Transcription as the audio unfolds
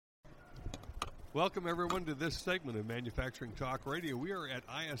Welcome, everyone, to this segment of Manufacturing Talk Radio. We are at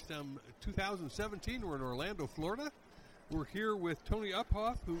ISM 2017. We're in Orlando, Florida. We're here with Tony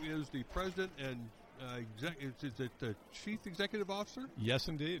Uphoff, who is the president and is it the Chief Executive Officer? Yes,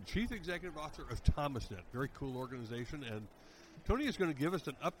 indeed. Chief Executive Officer of ThomasNet. Very cool organization. And Tony is going to give us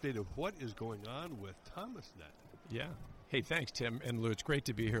an update of what is going on with ThomasNet. Yeah. Hey, thanks, Tim and Lou. It's great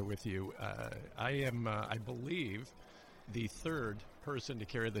to be here with you. I am, I believe, the third person to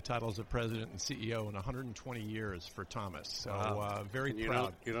carry the titles of president and CEO in 120 years for Thomas. So wow. Very you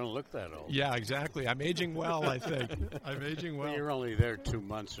proud. You don't look that old. Yeah, exactly. I'm aging well, I think. I'm aging well. Well, you're only there 2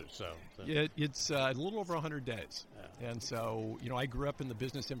 months or so. It's a little over 100 days. Yeah. And so, I grew up in the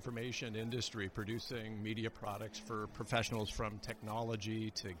business information industry producing media products for professionals from technology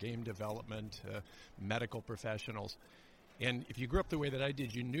to game development to medical professionals. And if you grew up the way that I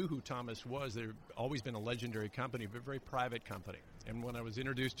did, you knew who Thomas was. They've always been a legendary company, but a very private company. And when I was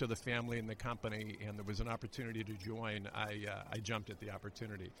introduced to the family and the company and there was an opportunity to join, I jumped at the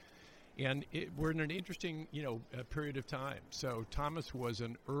opportunity. And we're in an interesting, period of time. So Thomas was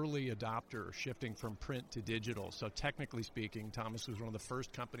an early adopter shifting from print to digital. So technically speaking, Thomas was one of the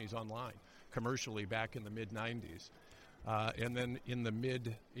first companies online commercially back in the mid-90s. And then in the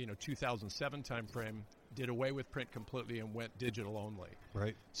mid-2007 timeframe, did away with print completely and went digital only.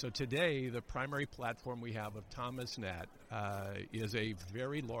 Right. So today, the primary platform we have of ThomasNet is a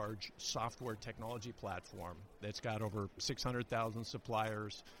very large software technology platform that's got over 600,000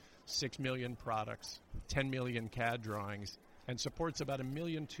 suppliers, 6 million products, 10 million CAD drawings, and supports about 1.2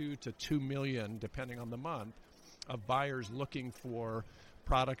 million to 2 million, depending on the month, of buyers looking for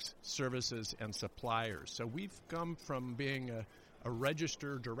products, services, and suppliers. So we've come from being a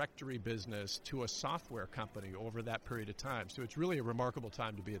register directory business to a software company over that period of time. So it's really a remarkable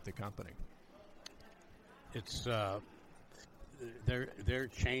time to be at the company. It's their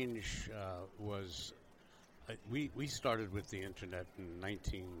change was we started with the internet in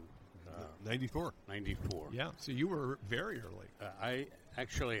 1994. Yeah, so you were very early. I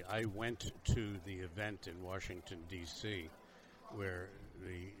went to the event in Washington, D.C., where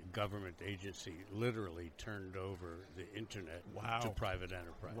the government agency literally turned over the internet to private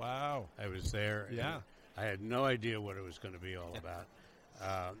enterprise. Wow. I was there. Yeah. I had no idea what it was going to be all about.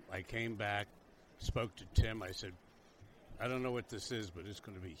 I came back, spoke to Tim. I said, I don't know what this is, but it's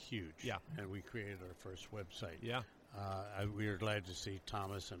going to be huge. Yeah. And we created our first website. Yeah. We were glad to see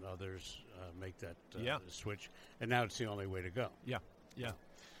Thomas and others make that switch. And now it's the only way to go. Yeah. Yeah.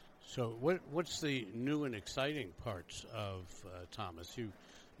 So what's the new and exciting parts of Thomas? You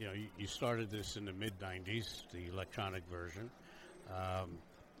started this in the mid-90s, the electronic version.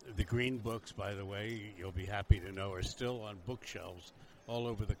 The green books, by the way, you'll be happy to know, are still on bookshelves all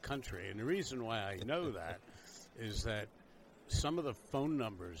over the country. And the reason why I know that is that some of the phone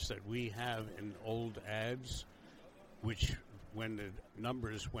numbers that we have in old ads, which when the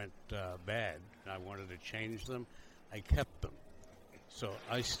numbers went bad and I wanted to change them, I kept them. So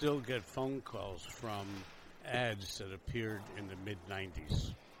I still get phone calls from ads that appeared in the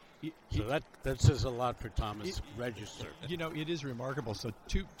mid-90s. So that says a lot for Thomas Register. It is remarkable. So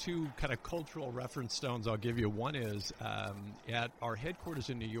two kind of cultural reference stones I'll give you. One is at our headquarters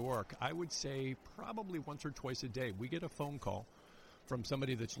in New York, I would say probably once or twice a day, we get a phone call from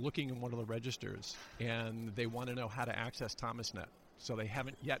somebody that's looking in one of the registers, and they want to know how to access ThomasNet. So they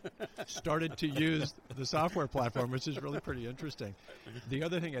haven't yet started to use the software platform, which is really pretty interesting. The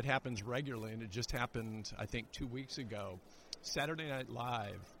other thing that happens regularly, and it just happened, I think, 2 weeks ago, Saturday Night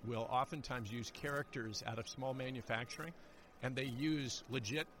Live will oftentimes use characters out of small manufacturing, and they use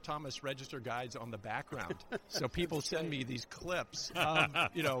legit Thomas Register guides on the background. So people send me these clips of,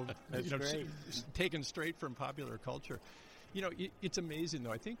 taken straight from popular culture. It's amazing,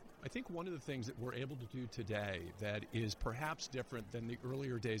 though. I think one of the things that we're able to do today that is perhaps different than the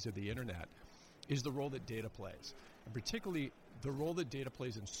earlier days of the internet is the role that data plays, and particularly the role that data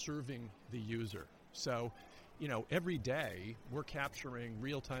plays in serving the user. So, every day we're capturing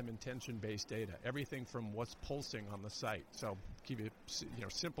real-time intention-based data, everything from what's pulsing on the site. So, give you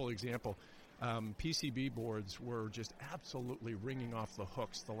a simple example. PCB boards were just absolutely ringing off the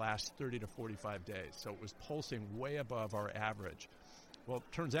hooks the last 30 to 45 days. So it was pulsing way above our average. Well,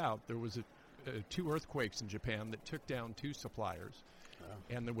 it turns out there was 2 earthquakes in Japan that took down 2 suppliers.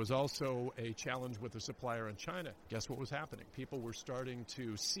 And there was also a challenge with a supplier in China. Guess what was happening? People were starting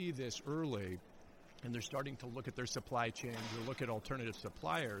to see this early, and they're starting to look at their supply chains or look at alternative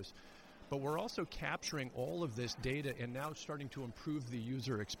suppliers. but we're also capturing all of this data and now starting to improve the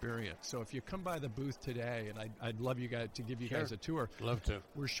user experience. So if you come by the booth today, and I'd love you guys to give you guys a tour. Love to.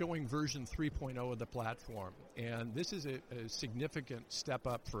 We're showing version 3.0 of the platform, and this is a significant step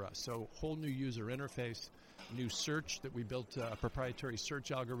up for us. So whole new user interface, new search that we built a proprietary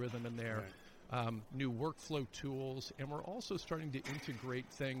search algorithm in there. Right. New workflow tools, and we're also starting to integrate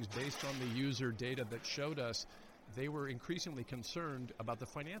things based on the user data that showed us they were increasingly concerned about the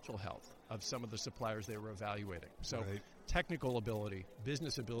financial health of some of the suppliers they were evaluating. So technical ability,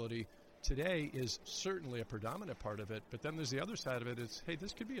 business ability, today is certainly a predominant part of it, but then there's the other side of it is, hey,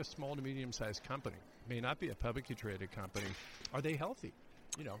 this could be a small to medium-sized company, may not be a publicly traded company. Are they healthy?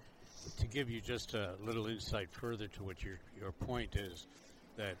 You know. To give you just a little insight further to what your point is,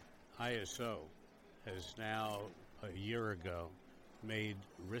 that ISO has now, a year ago, made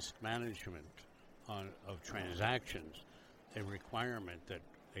risk management of transactions a requirement that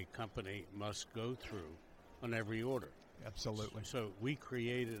a company must go through on every order. Absolutely. So we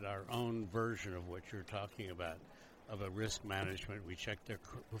created our own version of what you're talking about, of a risk management. We check their,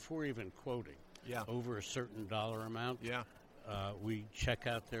 before even quoting, over a certain dollar amount, we check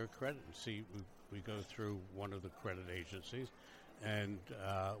out their credit and see, we go through one of the credit agencies, and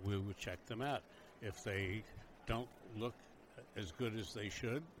we would check them out. If they don't look as good as they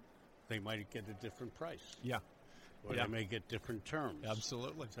should, they might get a different price. Or they may get different terms.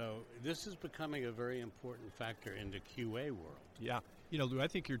 Absolutely. So this is becoming a very important factor in the QA world. Yeah. You know, Lou, I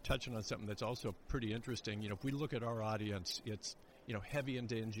think you're touching on something that's also pretty interesting. You know, if we look at our audience, it's, you know, heavy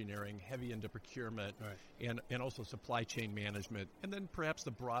into engineering, heavy into procurement, and also supply chain management, and then perhaps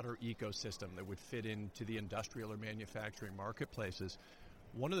the broader ecosystem that would fit into the industrial or manufacturing marketplaces.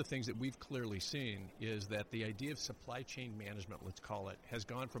 One of the things that we've clearly seen is that the idea of supply chain management, let's call it, has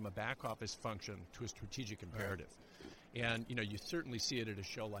gone from a back office function to a strategic imperative. And, you know, you certainly see it at a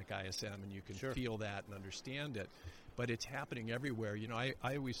show like ISM, and you can feel that and understand it, but it's happening everywhere. You know, I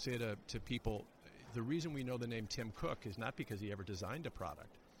always say to people, the reason we know the name Tim Cook is not because he ever designed a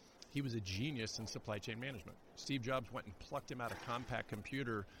product. He was a genius in supply chain management. Steve Jobs went and plucked him out of Compaq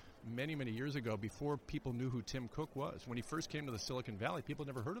Computer many, many years ago before people knew who Tim Cook was. When he first came to the Silicon Valley, people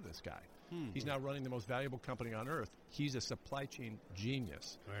never heard of this guy. He's now running the most valuable company on earth. He's a supply chain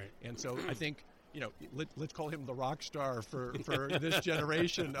genius. And so I think, you know, let's call him the rock star for this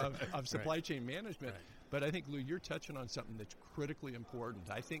generation of supply chain management. But I think, Lou, you're touching on something that's critically important.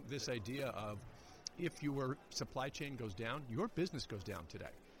 I think this idea of if your supply chain goes down, your business goes down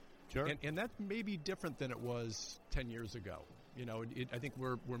today. And that may be different than it was 10 years ago. You know, I think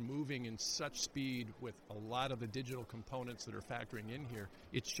we're moving in such speed with a lot of the digital components that are factoring in here.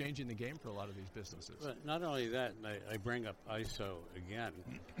 It's changing the game for a lot of these businesses. But not only that, and I bring up ISO again,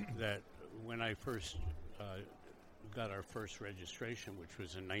 that when I first got our first registration, which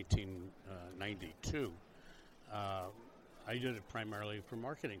was in 1992, I did it primarily for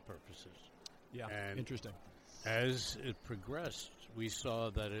marketing purposes. And interesting. As it progressed, we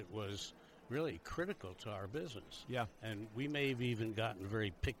saw that it was really critical to our business. And we may have even gotten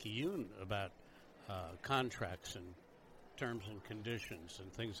very picayune about contracts and terms and conditions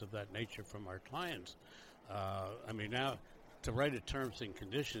and things of that nature from our clients. I mean, now to write a terms and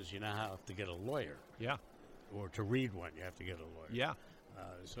conditions, you now have to get a lawyer. Or to read one, you have to get a lawyer.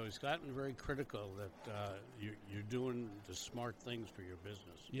 So it's gotten very critical that you're doing the smart things for your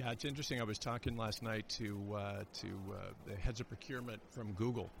business. It's interesting. I was talking last night to the heads of procurement from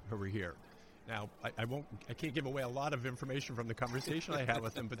Google who were here. Now, I can't give away a lot of information from the conversation I had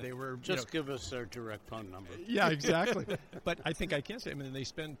with them, but they were give us their direct phone number. Exactly. But I think I can say, I mean, they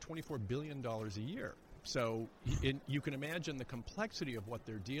spend $24 billion a year. So you can imagine the complexity of what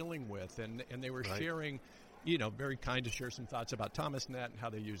they're dealing with, and they were sharing, you know, very kind to share some thoughts about ThomasNet and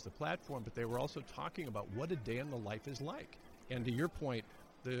how they use the platform, but they were also talking about what a day in the life is like. And to your point,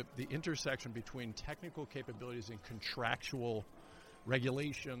 the intersection between technical capabilities and contractual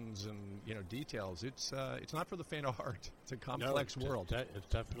regulations and, you know, details, it's not for the faint of heart. It's a complex world. It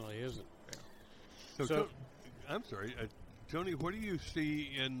definitely isn't. So I'm sorry, Tony, what do you see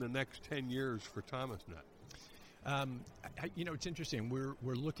in the next 10 years for ThomasNet? You know, it's interesting. We're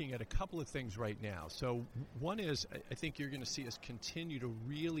looking at a couple of things right now. So one is, I think you're going to see us continue to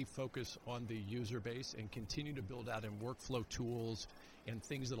really focus on the user base and continue to build out in workflow tools and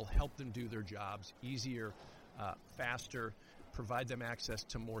things that'll help them do their jobs easier, faster, provide them access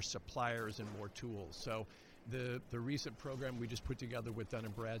to more suppliers and more tools. So the recent program we just put together with Dun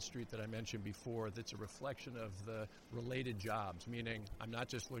 & Bradstreet that I mentioned before, that's a reflection of the related jobs, meaning I'm not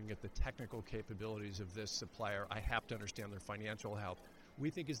just looking at the technical capabilities of this supplier, I have to understand their financial health. We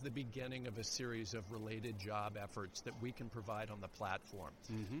think is the beginning of a series of related job efforts that we can provide on the platform.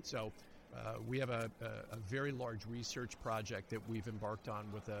 So We have a very large research project that we've embarked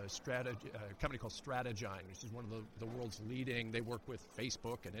on with a company called Strategine, which is one of the world's leading. They work with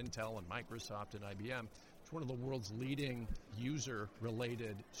Facebook and Intel and Microsoft and IBM. It's one of the world's leading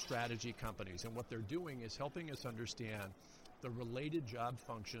user-related strategy companies. And what they're doing is helping us understand the related job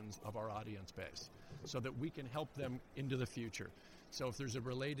functions of our audience base so that we can help them into the future. So if there's a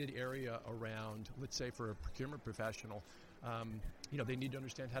related area around, let's say for a procurement professional, they need to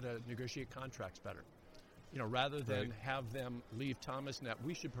understand how to negotiate contracts better. Rather than have them leave ThomasNet,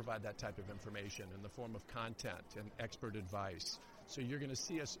 we should provide that type of information in the form of content and expert advice. So you're going to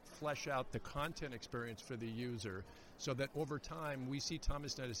see us flesh out the content experience for the user so that over time we see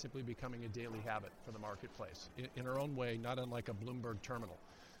ThomasNet as simply becoming a daily habit for the marketplace in our own way, not unlike a Bloomberg terminal.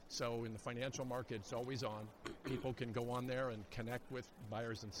 So in the financial market, it's always on. People can go on there and connect with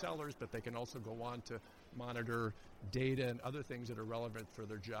buyers and sellers, but they can also go on to monitor data and other things that are relevant for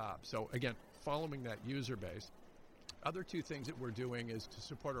their job. So again, following that user base. Other two things that we're doing is to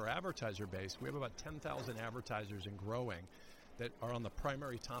support our advertiser base. We have about 10,000 advertisers and growing that are on the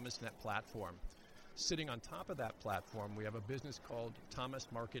primary ThomasNet platform. Sitting on top of that platform, we have a business called Thomas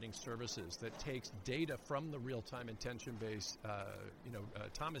Marketing Services that takes data from the real-time intention-based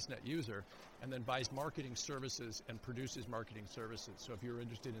ThomasNet user and then buys marketing services and produces marketing services. So if you're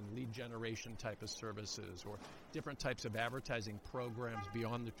interested in lead generation type of services or different types of advertising programs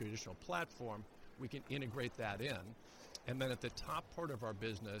beyond the traditional platform, we can integrate that in. And then at the top part of our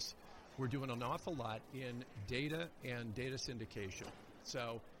business, we're doing an awful lot in data and data syndication.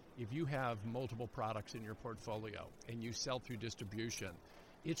 So if you have multiple products in your portfolio and you sell through distribution,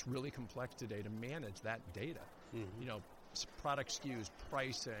 it's really complex today to manage that data. Mm-hmm. Product SKUs,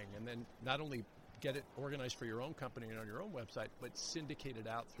 pricing, and then not only get it organized for your own company and on your own website, but syndicate it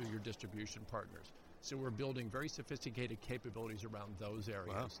out through your distribution partners. So we're building very sophisticated capabilities around those areas.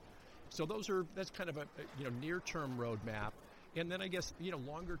 Wow. So that's kind of a near-term roadmap. And then I guess,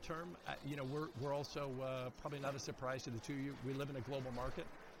 longer term, we're also probably not a surprise to the two of you. We live in a global market.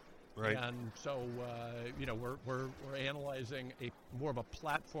 Right. And so, we're analyzing more of a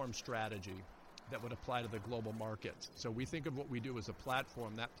platform strategy that would apply to the global markets. So we think of what we do as a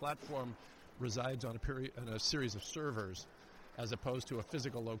platform. That platform resides on a series of servers as opposed to a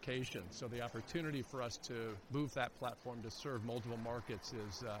physical location. So the opportunity for us to move that platform to serve multiple markets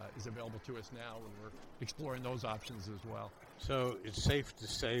is available to us now, and we're exploring those options as well. So it's safe to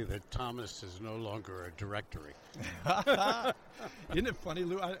say that Thomas is no longer a directory. Isn't it funny,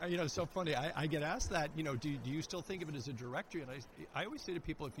 Lou? It's so funny. I get asked that, do you still think of it as a directory? And I always say to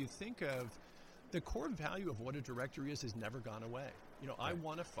people, if you think of the core value of what a directory is has never gone away. I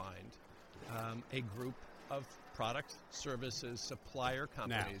want to find a group of products, services, supplier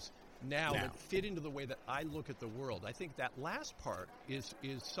companies now that fit into the way that I look at the world. I think that last part is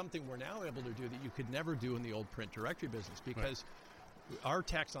something we're now able to do that you could never do in the old print directory business because our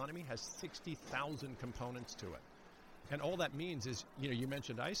taxonomy has 60,000 components to it. And all that means is, you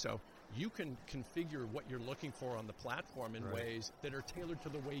mentioned ISO, you can configure what you're looking for on the platform in ways that are tailored to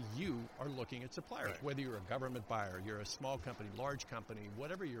the way you are looking at suppliers, whether you're a government buyer, you're a small company, large company,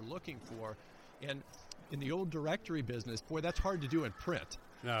 whatever you're looking for. And in the old directory business, boy, that's hard to do in print.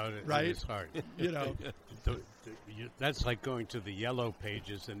 No, right? It's hard. That's like going to the yellow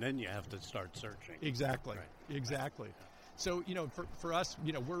pages, and then you have to start searching. Exactly. So, for us,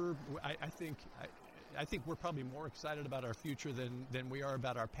 I think we're probably more excited about our future than we are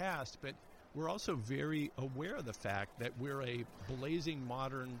about our past, but we're also very aware of the fact that we're a blazing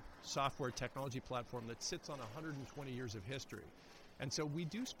modern software technology platform that sits on 120 years of history. And so we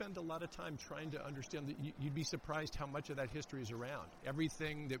do spend a lot of time trying to understand that you'd be surprised how much of that history is around.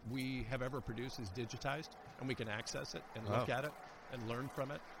 Everything that we have ever produced is digitized, and we can access it and look at it and learn from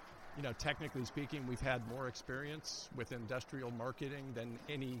it. Technically speaking, we've had more experience with industrial marketing than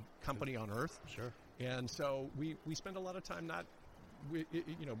any company on earth. Sure. And so we spend a lot of time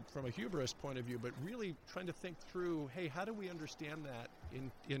from a hubris point of view, but really trying to think through, hey, how do we understand that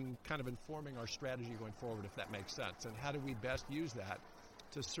in kind of informing our strategy going forward, if that makes sense? And how do we best use that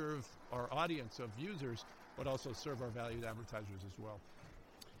to serve our audience of users, but also serve our valued advertisers as well?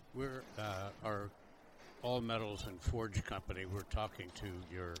 We're our All Metals and Forge company. We're talking to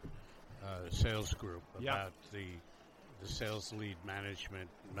your sales group about the sales lead management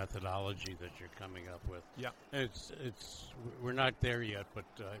methodology that you're coming up with. Yeah. We're not there yet, but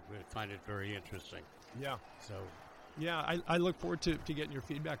we find it very interesting. Yeah. So. Yeah, I look forward to getting your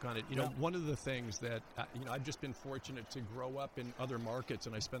feedback on it. One of the things that, I've just been fortunate to grow up in other markets,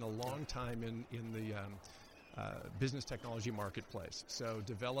 and I spent a long time in the business technology marketplace. So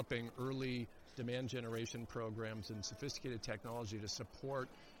developing early demand generation programs and sophisticated technology to support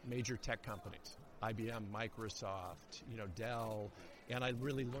major tech companies, IBM, Microsoft, Dell, and I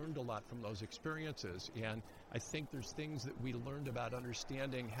really learned a lot from those experiences. And I think there's things that we learned about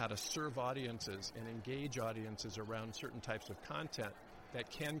understanding how to serve audiences and engage audiences around certain types of content that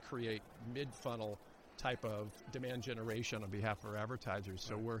can create mid-funnel type of demand generation on behalf of our advertisers.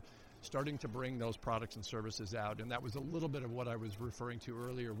 So we're starting to bring those products and services out, and that was a little bit of what I was referring to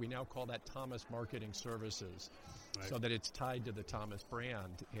earlier. We now call that Thomas Marketing Services, so that it's tied to the Thomas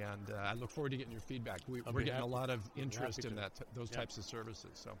brand, and I look forward to getting your feedback. We're getting a lot of interest in those types of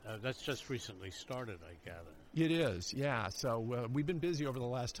services. So that's just recently started, I gather. It is, yeah. So we've been busy over the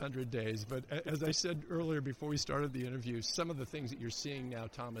last 100 days, but as I said earlier before we started the interview, some of the things that you're seeing now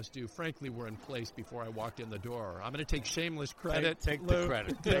Thomas do, frankly, were in place before I walked in the door. I'm going to take shameless credit. Take the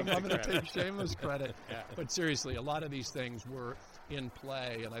credit. I'm going to take shameless credit. Yeah. But seriously, a lot of these things were in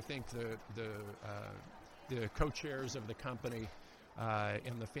play, and I think the co-chairs of the company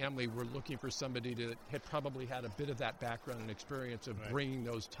and the family were looking for somebody that had probably had a bit of that background and experience of bringing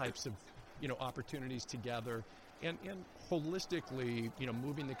those types of opportunities together and holistically,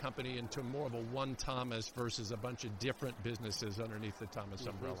 moving the company into more of a one Thomas versus a bunch of different businesses underneath the Thomas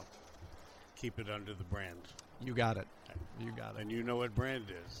umbrella. Keep it under the brand. You got it. You got it. And you know what brand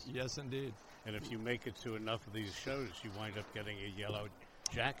is. Yes, indeed. And if you make it to enough of these shows, you wind up getting a yellow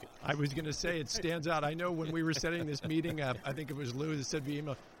jacket. I was going to say it stands out. I know when we were setting this meeting up, I think it was Lou that said via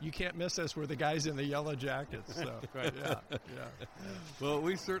email, "You can't miss us. We're the guys in the yellow jackets." So, yeah. Well,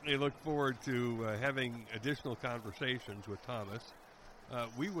 we certainly look forward to having additional conversations with Thomas.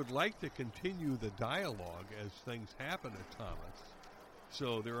 We would like to continue the dialogue as things happen at Thomas.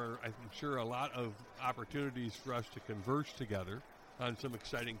 So there are, I'm sure, a lot of opportunities for us to converse together on some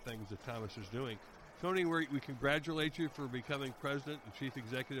exciting things that Thomas is doing. Tony, we congratulate you for becoming President and Chief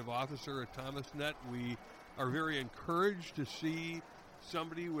Executive Officer at ThomasNet. We are very encouraged to see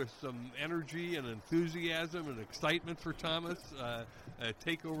somebody with some energy and enthusiasm and excitement for Thomas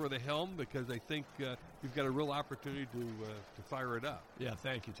take over the helm, because I think you've got a real opportunity to fire it up. Yeah,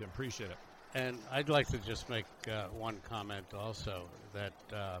 thank you, Tim. Appreciate it. And I'd like to just make one comment also, that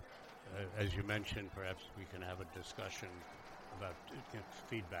as you mentioned, perhaps we can have a discussion about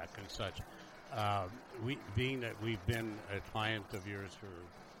feedback and such. Being that we've been a client of yours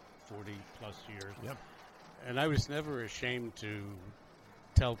for 40 plus years, and I was never ashamed to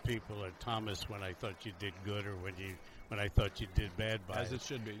tell people at Thomas when I thought you did good or when I thought you did bad by as it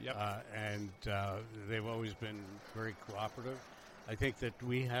should be. Yep. And they've always been very cooperative. I think that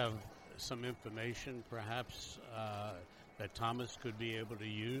we have some information perhaps that Thomas could be able to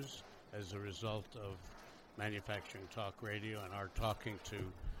use as a result of Manufacturing Talk Radio and our talking to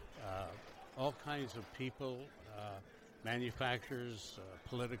all kinds of people, manufacturers,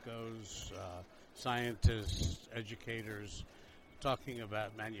 politicos, scientists, educators, talking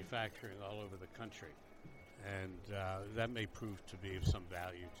about manufacturing all over the country. And that may prove to be of some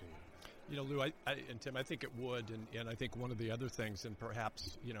value to you. Lou, and Tim, I think it would, and I think one of the other things, and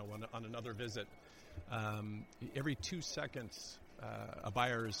perhaps, on another visit, every 2 seconds, a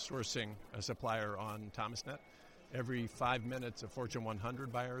buyer is sourcing a supplier on ThomasNet. Every 5 minutes, a Fortune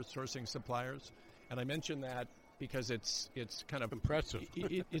 100 buyer is sourcing suppliers. And I mention that because it's kind of impressive.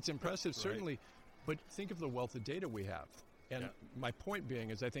 It's impressive, certainly, but think of the wealth of data we have. And my point being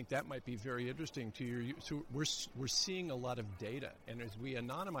is I think that might be very interesting to you. So we're seeing a lot of data, and as we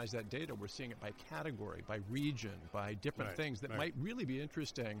anonymize that data, we're seeing it by category, by region, by different things that might really be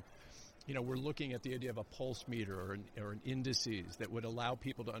interesting. We're looking at the idea of a pulse meter or an indices that would allow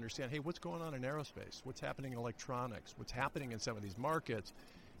people to understand, hey, what's going on in aerospace? What's happening in electronics? What's happening in some of these markets?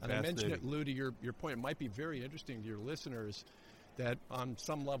 And I mentioned it, Lou, to your point, it might be very interesting to your listeners that on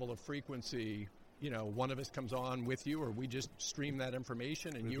some level of frequency, one of us comes on with you, or we just stream that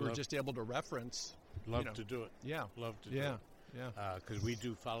information, and you are just able to reference. Love to do it. Yeah. Love to do it. Yeah. Because we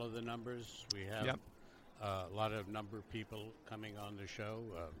do follow the numbers. We have a lot of number of people coming on the show.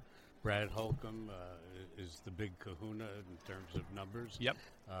 Brad Holcomb is the big kahuna in terms of numbers. Yep.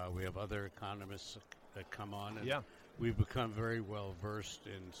 We have other economists that come on. And yeah. We've become very well versed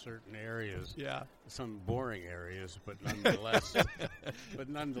in certain areas. Yeah. Some boring areas, but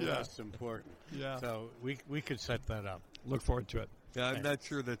nonetheless important. Yeah. So we could set that up. Look forward to it. Yeah, I'm not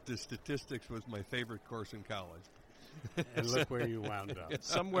sure that the statistics was my favorite course in college. And look where you wound up.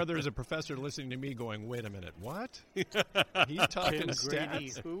 Somewhere there's a professor listening to me going, wait a minute, what? He's talking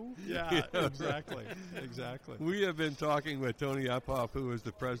stats? Who? Yeah, exactly. We have been talking with Tony Uphoff, who is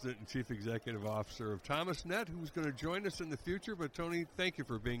the President and Chief Executive Officer of ThomasNet, who's going to join us in the future. But, Tony, thank you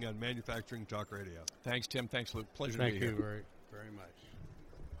for being on Manufacturing Talk Radio. Thanks, Tim. Thanks, Luke. Pleasure to be here. Thank you very, very much.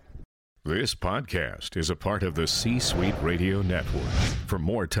 This podcast is a part of the C-Suite Radio Network. For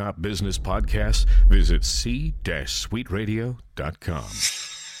more top business podcasts, visit c-suiteradio.com.